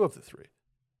combination of two of the three,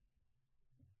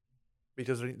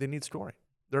 because they need scoring.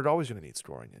 They're always going to need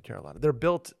scoring in Carolina. They're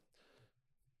built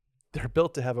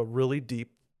to have a really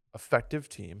deep, effective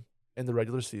team in the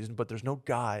regular season, but there's no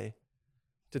guy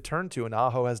to turn to, and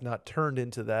Aho has not turned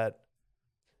into that.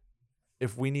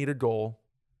 If we need a goal,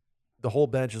 the whole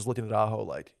bench is looking at Aho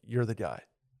like, you're the guy.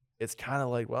 It's kind of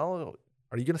like, well,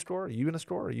 are you going to score? Are you going to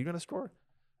score? Are you going to score?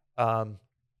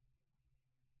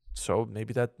 So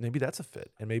maybe that's a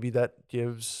fit, and maybe that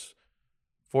gives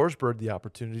Forsberg the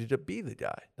opportunity to be the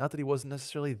guy. Not that he wasn't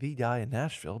necessarily the guy in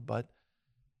Nashville, but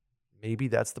maybe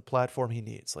that's the platform he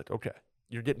needs. Like, okay,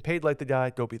 you're getting paid like the guy,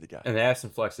 go be the guy. And they have some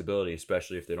flexibility,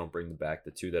 especially if they don't bring back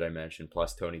the two that I mentioned,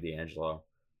 plus Tony DeAngelo.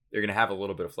 They're going to have a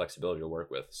little bit of flexibility to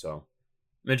work with. So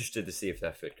I'm interested to see if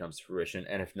that fit comes to fruition.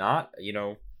 And if not,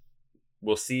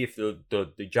 we'll see if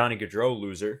the Johnny Gaudreau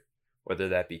loser, whether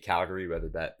that be Calgary, whether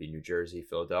that be New Jersey,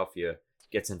 Philadelphia,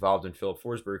 gets involved in Philip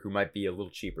Forsberg, who might be a little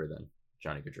cheaper than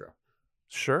Johnny Gaudreau.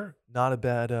 Sure. Not a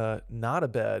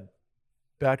bad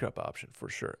backup option for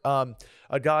sure.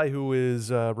 A guy who is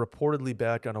reportedly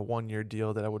back on a 1-year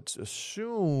deal that I would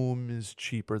assume is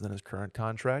cheaper than his current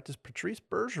contract is Patrice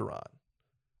Bergeron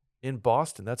in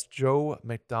Boston. That's Joe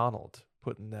McDonald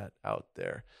putting that out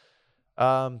there.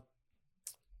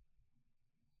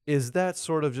 Is that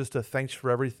sort of just a thanks for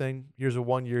everything? Here's a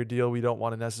 1-year deal. We don't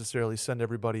want to necessarily send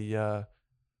everybody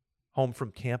home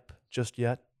from camp just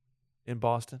yet in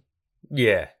Boston?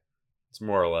 Yeah, it's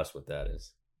more or less what that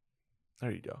is.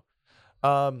 There you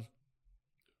go.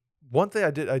 One thing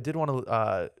I did want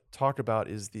to talk about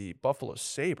is the Buffalo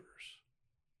Sabres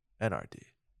NRD.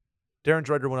 Darren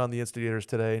Dreger went on the Instigators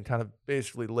today and kind of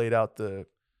basically laid out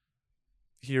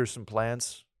here's some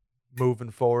plans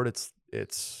moving forward.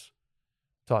 It's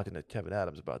talking to Kevin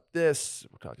Adams about this.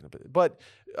 We're talking about, but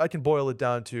I can boil it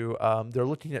down to they're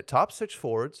looking at top 6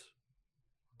 forwards,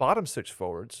 bottom 6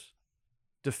 forwards,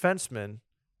 defensemen,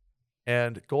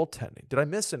 and goaltending. Did I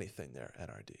miss anything there,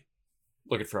 NRD?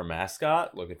 Looking for a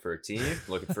mascot, looking for a team,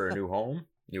 looking for a new home,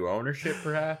 new ownership,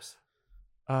 perhaps.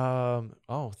 You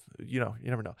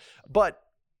never know. But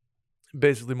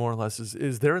basically, more or less,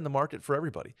 is they're in the market for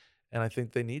everybody, and I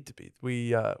think they need to be.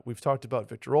 We've talked about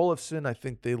Victor Olofsson. I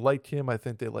think they like him. I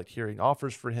think they like hearing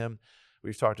offers for him.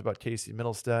 We've talked about Casey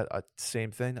Middlestat.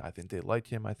 Same thing. I think they like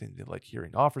him. I think they like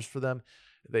hearing offers for them.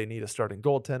 They need a starting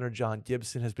goaltender. John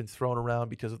Gibson has been thrown around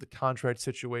because of the contract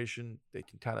situation. They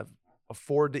can kind of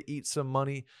afford to eat some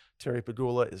money. Terry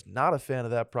Pegula is not a fan of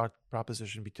that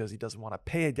proposition because he doesn't want to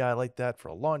pay a guy like that for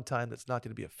a long time that's not going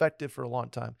to be effective for a long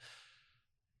time.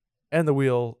 And the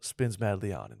wheel spins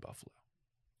madly on in Buffalo.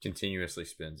 Continuously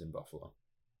spins in Buffalo.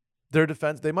 Their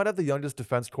defense, they might have the youngest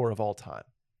defense core of all time.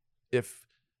 If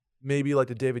maybe like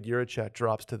the David Jiricek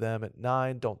drops to them at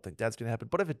 9, don't think that's going to happen.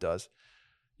 But if it does,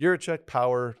 Jiricek,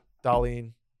 Power,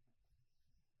 Dahlin,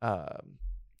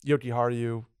 Yoki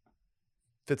Haru,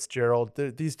 Fitzgerald,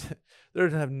 they're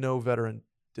going to have no veteran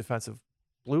defensive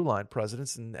blue line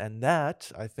presence, and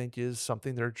that, I think, is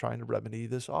something they're trying to remedy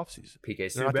this offseason.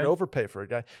 PK They're not going to overpay for a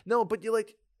guy. No, but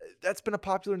that's been a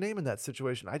popular name in that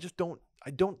situation. I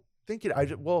don't think it.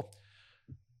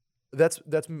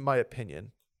 That's my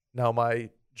opinion. Now, my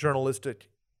journalistic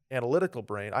analytical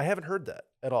brain, I haven't heard that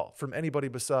at all from anybody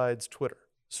besides Twitter.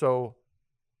 So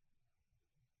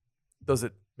does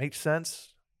it make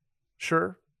sense?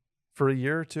 Sure, for a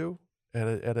year or two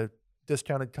at a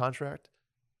discounted contract.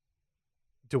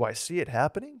 Do I see it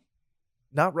happening?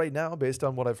 Not right now, based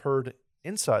on what I've heard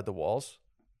inside the walls,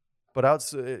 but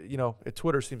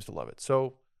Twitter seems to love it.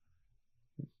 So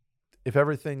if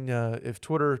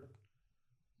Twitter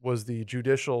was the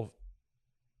judicial,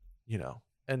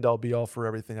 end all be all for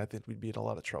everything, I think we'd be in a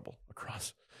lot of trouble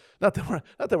across. Not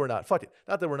that we're not. Fuck it.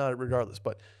 Not that we're not, regardless.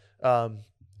 But I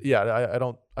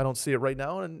don't see it right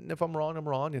now. And if I'm wrong, I'm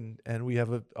wrong. And we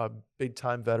have a big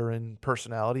time veteran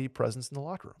personality presence in the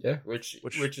locker room. Yeah, which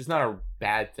is not a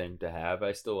bad thing to have.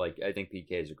 I think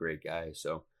PK is a great guy.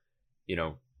 So,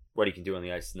 what he can do on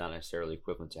the ice is not necessarily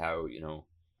equivalent to how,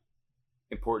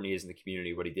 important he is in the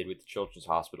community, what he did with the Children's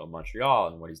Hospital in Montreal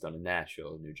and what he's done in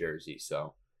Nashville, New Jersey.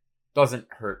 So it doesn't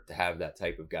hurt to have that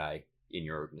type of guy in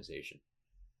your organization.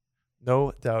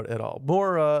 No doubt at all.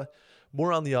 More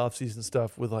on the offseason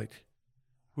stuff with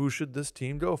who should this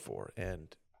team go for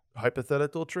and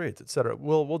hypothetical trades, etc.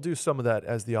 We'll do some of that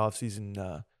as the offseason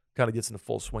kind of gets into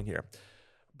full swing here.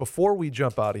 Before we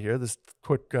jump out of here, this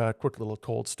quick little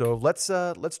cold stove. Let's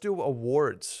do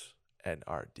awards,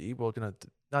 NRD. We're gonna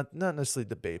not necessarily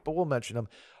debate, but we'll mention them.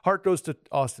 Hart goes to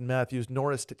Austin Matthews,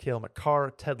 Norris to Cale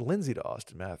Makar, Ted Lindsay to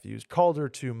Austin Matthews, Calder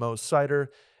to Mo Sider,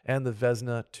 and the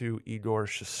Vezina to Igor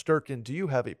Shesterkin. Do you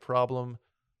have a problem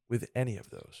with any of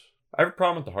those? I have a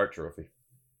problem with the Hart Trophy.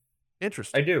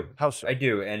 Interesting. I do. How so? I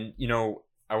do. And,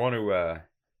 I want to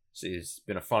see, it's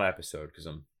been a fun episode because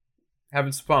I'm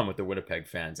having some fun with the Winnipeg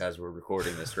fans as we're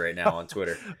recording this right now on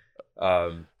Twitter.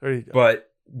 There you go.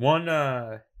 But one,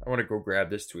 I want to go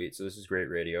grab this tweet. So this is great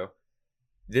radio.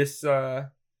 This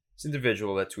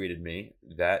individual that tweeted me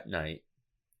that night,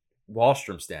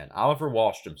 Oliver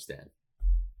Wallstromstan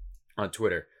on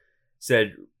Twitter,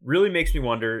 said, really makes me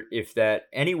wonder if that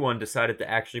anyone decided to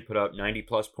actually put up 90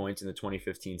 plus points in the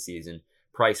 2015 season,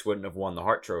 Price wouldn't have won the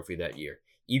Hart Trophy that year.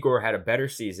 Igor had a better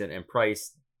season than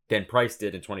Price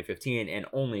did in 2015 and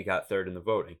only got third in the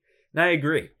voting. And I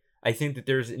agree. I think that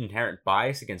there's an inherent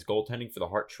bias against goaltending for the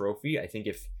Hart Trophy. I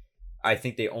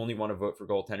think they only want to vote for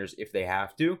goaltenders if they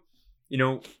have to.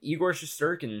 Igor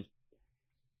Shesterkin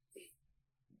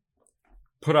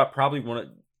put up probably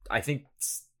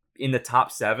in the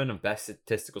top 7 of best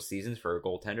statistical seasons for a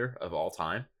goaltender of all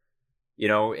time.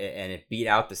 And it beat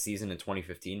out the season in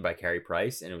 2015 by Carey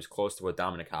Price, and it was close to what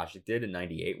Dominik Hasek did in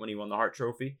 98 when he won the Hart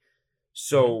Trophy.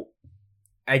 So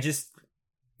it's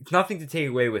nothing to take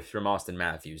away from Austin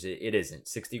Matthews. It isn't.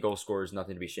 60 goal scorers,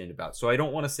 nothing to be ashamed about. So I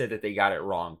don't want to say that they got it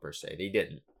wrong per se. They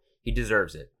didn't. He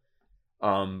deserves it.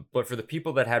 But for the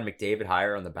people that had McDavid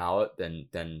higher on the ballot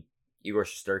than Igor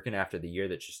Shesterkin after the year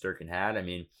that Shesterkin had,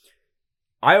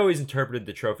 I always interpreted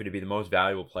the trophy to be the most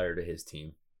valuable player to his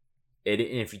team.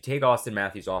 If you take Austin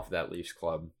Matthews off of that Leafs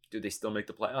club, do they still make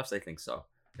the playoffs? I think so.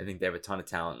 I think they have a ton of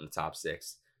talent in the top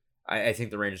 6. I think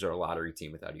the Rangers are a lottery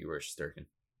team without Igor Shesterkin.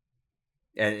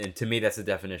 And to me, that's the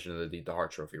definition of the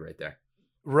Hart Trophy right there.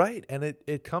 Right. And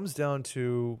it comes down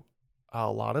to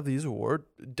a lot of these award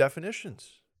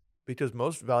definitions, because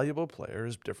most valuable player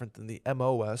is different than the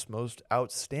MOS, most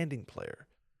outstanding player,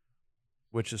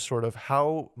 which is sort of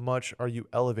how much are you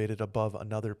elevated above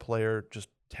another player, just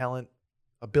talent,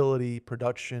 ability,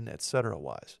 production, etc.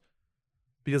 wise.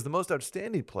 Because the most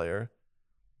outstanding player,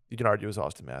 you can argue, is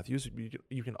Austin Matthews.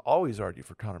 You can always argue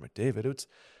for Connor McDavid.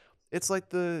 It's like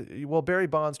Barry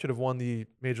Bonds could have won the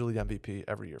Major League MVP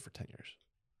every year for 10 years.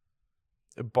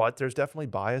 But there's definitely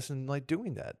bias in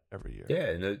doing that every year.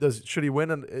 Yeah. And should he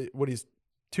win what he's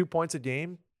 2 points a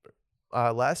game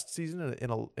last season in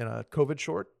a COVID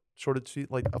shorted season?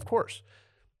 Of course,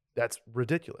 that's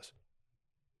ridiculous.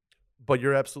 But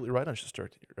you're absolutely right on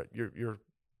Shesterkin. You're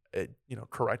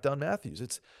correct on Matthews.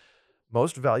 It's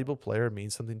most valuable player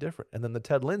means something different. And then the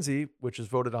Ted Lindsay, which is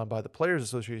voted on by the Players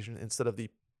Association instead of the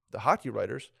hockey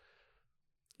writers,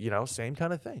 same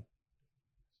kind of thing.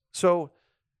 So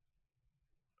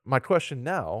my question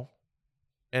now,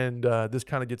 and this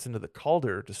kind of gets into the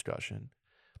Calder discussion,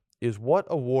 is what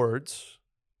awards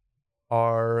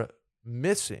are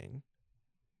missing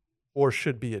or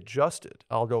should be adjusted?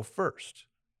 I'll go first.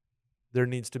 There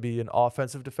needs to be an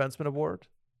offensive defenseman award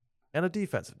and a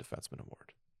defensive defenseman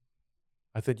award.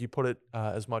 I think you put it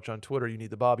as much on Twitter. You need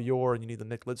the Bobby Orr and you need the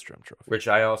Nick Lidstrom trophy. Which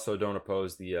I also don't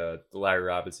oppose the Larry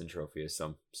Robinson trophy, as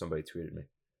somebody tweeted me.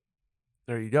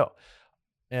 There you go.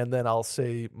 And then I'll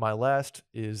say my last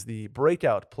is the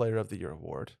Breakout Player of the Year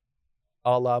award,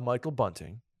 a la Michael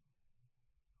Bunting,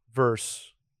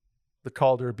 versus the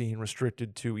Calder being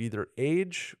restricted to either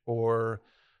age or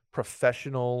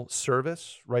professional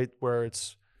service, right? Where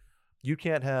it's you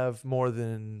can't have more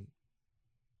than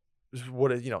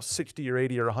 60 or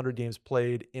 80 or 100 games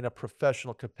played in a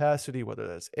professional capacity, whether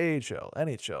that's AHL,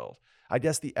 NHL. I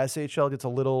guess the SHL gets a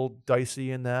little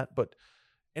dicey in that, but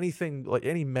anything like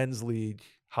any men's league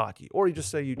hockey, or you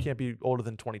just say you can't be older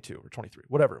than 22 or 23,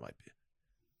 whatever it might be.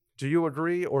 Do you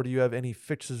agree, or do you have any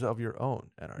fixes of your own,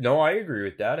 NRD? No, I agree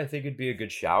with that. I think it'd be a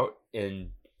good shout.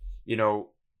 And,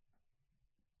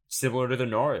 similar to the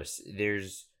Norris,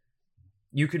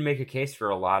 you can make a case for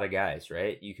a lot of guys,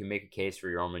 right? You can make a case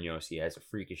for Roman Josi. He has a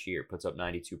freakish year, puts up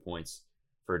 92 points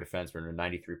for a defenseman or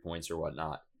 93 points or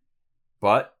whatnot.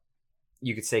 But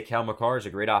you could say Cal McCarr is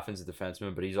a great offensive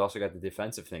defenseman, but he's also got the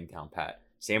defensive thing down pat.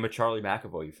 Same with Charlie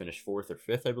McAvoy. You finished 4th or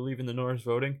 5th, I believe, in the Norris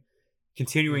voting.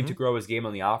 Continuing to grow his game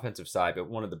on the offensive side, but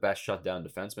one of the best shutdown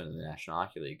defensemen in the National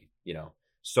Hockey League,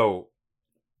 So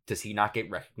does he not get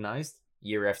recognized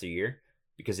year after year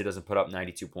because he doesn't put up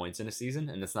 92 points in a season?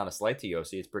 And it's not a slight to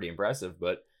Josi. It's pretty impressive,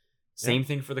 but same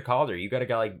thing for the Calder. You got a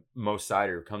guy like Mo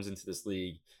Sider who comes into this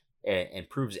league and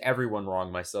proves everyone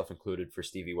wrong, myself included, for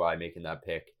Stevie Y making that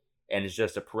pick, and is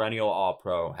just a perennial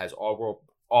All-Pro, has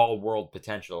all-world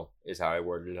potential, is how I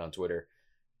worded it on Twitter.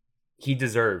 He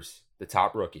deserves the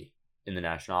top rookie in the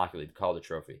National Hockey League, the Calder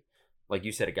Trophy. Like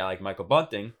you said, a guy like Michael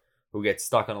Bunting, who gets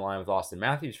stuck on the line with Austin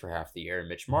Matthews for half the year, and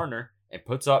Mitch Marner, and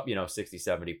puts up, 60,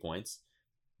 70 points,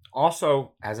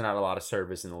 also hasn't had a lot of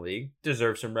service in the league,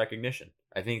 deserves some recognition.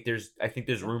 I think there's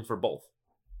room for both.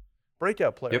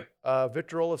 Breakout player. Yep.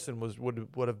 Victor Olofsson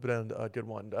would have been a good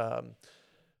one.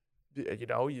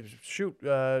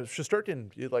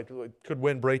 Shesterkin could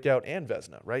win breakout and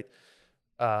Vezina, right?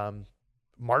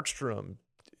 Markstrom.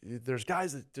 There's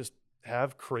guys that just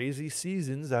have crazy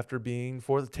seasons after being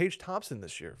for the Tage Thompson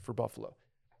this year for Buffalo.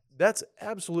 That's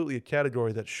absolutely a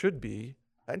category that should be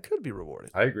and could be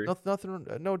rewarded. I agree. Nothing,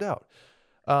 no doubt.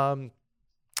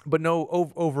 But no,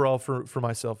 overall for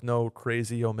myself, no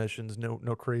crazy omissions,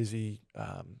 no crazy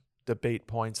debate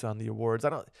points on the awards.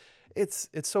 It's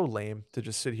so lame to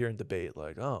just sit here and debate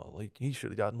like he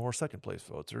should have gotten more second place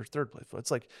votes or third place votes.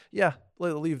 It's like, yeah,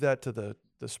 leave that to the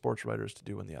sports writers to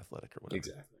do in The Athletic or whatever.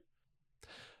 Exactly.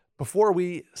 Before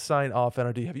we sign off,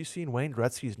 NRD, have you seen Wayne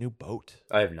Gretzky's new boat?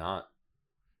 I have not.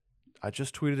 I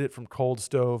just tweeted it from Cold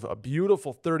Stove. A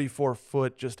beautiful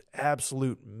 34-foot, just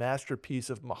absolute masterpiece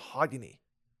of mahogany.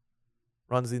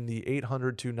 Runs in the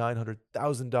 $800,000 to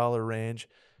 $900,000 range,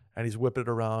 and he's whipping it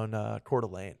around Coeur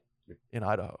d'Alene in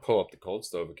Idaho. Pull up the Cold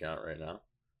Stove account right now.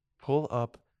 Pull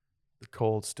up the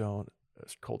Cold Stone.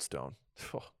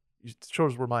 Oh, it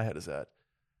shows where my head is at.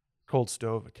 Cold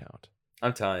Stove account.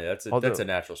 I'm telling you, that's a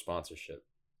natural sponsorship.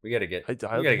 We got to get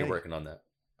working on that.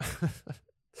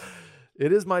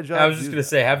 It is my job. I was just gonna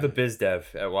say, have the biz dev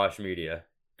at Wash Media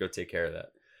go take care of that.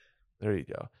 There you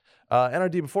go.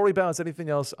 NRD, before we bounce, anything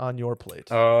else on your plate?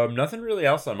 Nothing really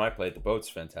else on my plate. The boat's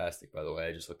fantastic, by the way.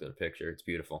 I just looked at a picture. It's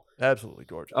beautiful. Absolutely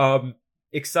gorgeous.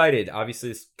 Excited. Obviously,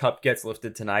 this cup gets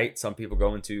lifted tonight. Some people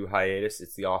go into hiatus.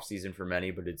 It's the off season for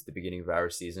many, but it's the beginning of our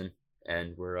season,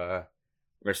 and we're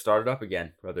gonna start it up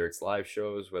again. Whether it's live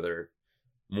shows, whether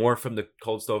more from the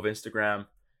Cold Stove Instagram,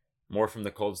 more from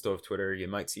the Cold Stove Twitter. You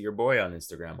might see your boy on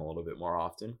Instagram a little bit more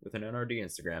often with an NRD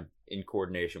Instagram in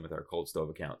coordination with our Cold Stove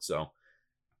account. So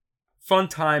fun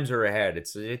times are ahead.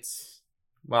 It's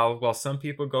while some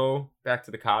people go back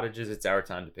to the cottages, it's our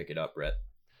time to pick it up, Brett.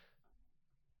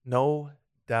 No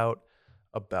doubt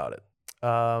about it.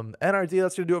 NRD,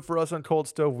 that's going to do it for us on Cold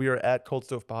Stove. We are at Cold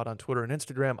Stove Pod on Twitter and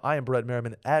Instagram. I am Brett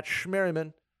Merriman at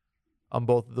Schmerriman on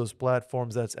both of those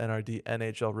platforms. That's NRD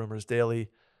NHL Rumors Daily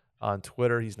on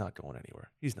Twitter. He's not going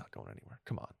anywhere.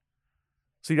 Come on.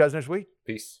 See you guys next week.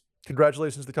 Peace.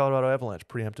 Congratulations to the Colorado Avalanche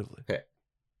preemptively. Okay.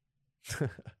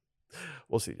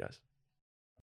 We'll see you guys.